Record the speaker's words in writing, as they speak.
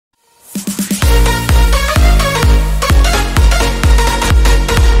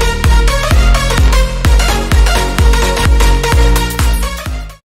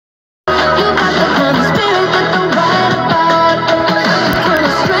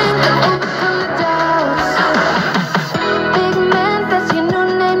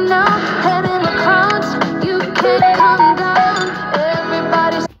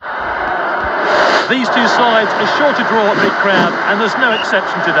crowd, and there's no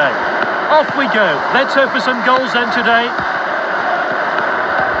exception today. Off we go. Let's hope for some goals then today.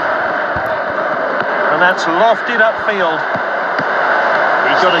 And that's lofted upfield.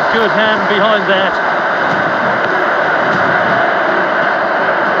 He's got a good hand behind that.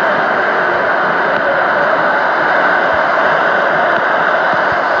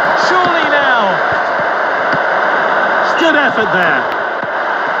 Surely now. Good effort there.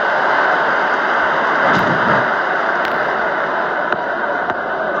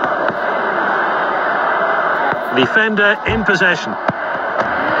 Defender in possession.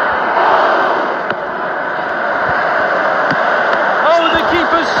 Oh, the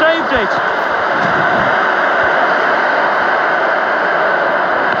keeper saved it.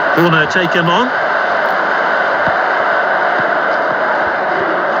 Corner taken on.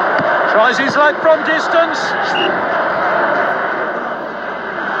 Tries his luck from distance.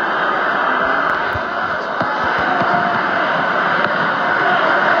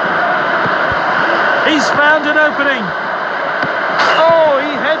 He's found an opening. Oh,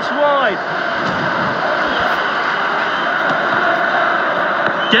 he heads wide.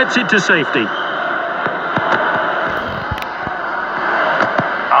 Gets it to safety.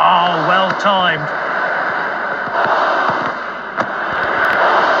 Oh, well timed.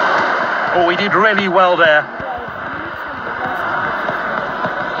 Oh, he did really well there.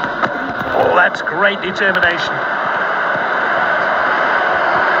 Oh, that's great determination.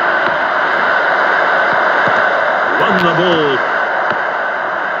 Won the ball.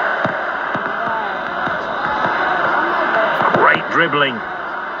 Great dribbling.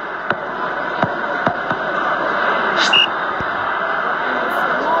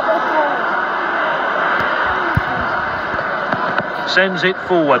 Sends it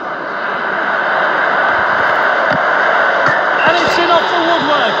forward. And it's in off the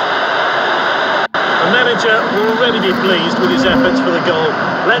woodwork. The manager will already be pleased with his efforts for the goal.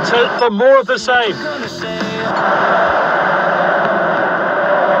 Let's hope for more of the same.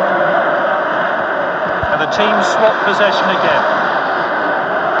 And the team swap possession again.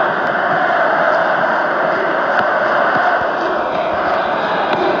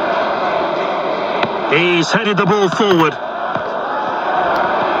 He's headed the ball forward.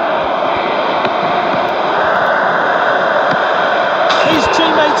 His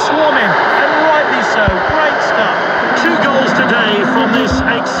teammates swarming, and rightly so. Great stuff. 2 goals today from this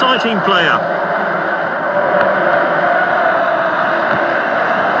exciting player.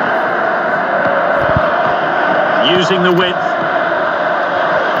 Using the width.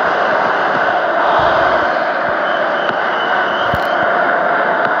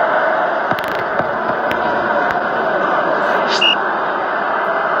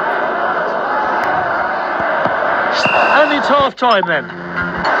 And it's half-time then.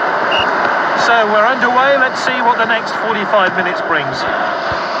 So we're underway. Let's see what the next 45 minutes brings.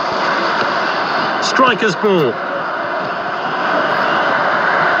 Striker's ball.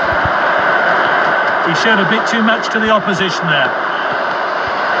 He showed a bit too much to the opposition there.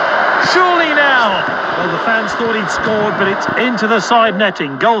 Surely now. Well, the fans thought he'd scored, but it's into the side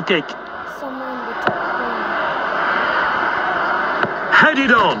netting. Goal kick.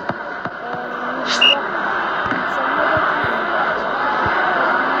 Headed on.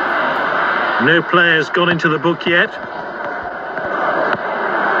 No players gone into the book yet.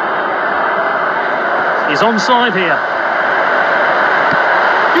 He's onside here.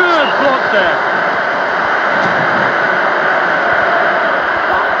 Good block there.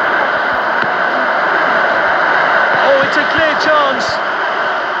 Oh, it's a clear chance.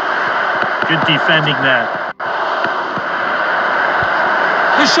 Good defending there.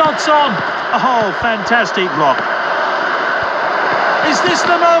 The shot's on. Oh, fantastic block. Is this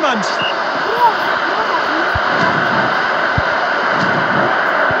the moment?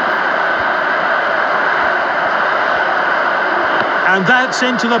 And that's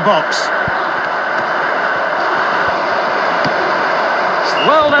into the box.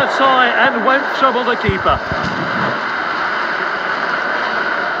 Well, that's high and won't trouble the keeper.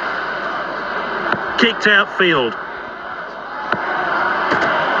 Kicked outfield.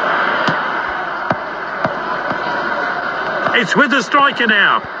 It's with the striker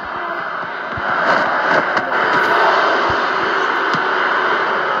now.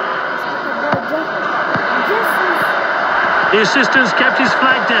 The assistant's kept his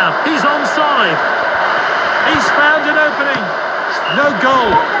flag down. He's onside. He's found an opening. No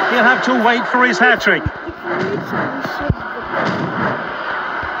goal. He'll have to wait for his hat-trick.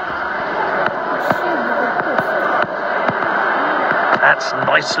 That's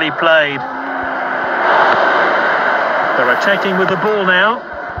nicely played. They're attacking with the ball now.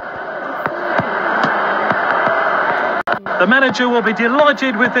 The manager will be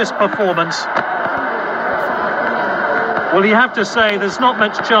delighted with this performance. Well, you have to say there's not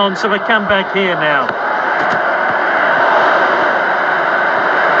much chance of a comeback here now.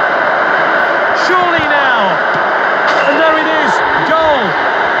 Surely now! And there it is, goal!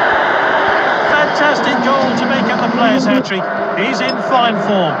 Fantastic goal to make up the player's hat-trick. He's in fine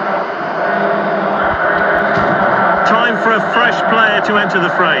form. Time for a fresh player to enter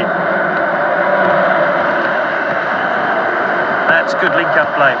the fray. That's good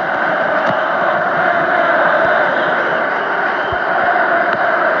link-up play.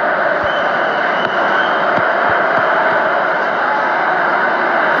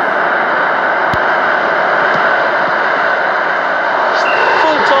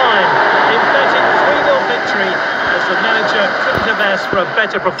 As the manager couldn't have asked for a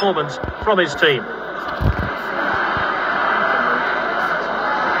better performance from his team.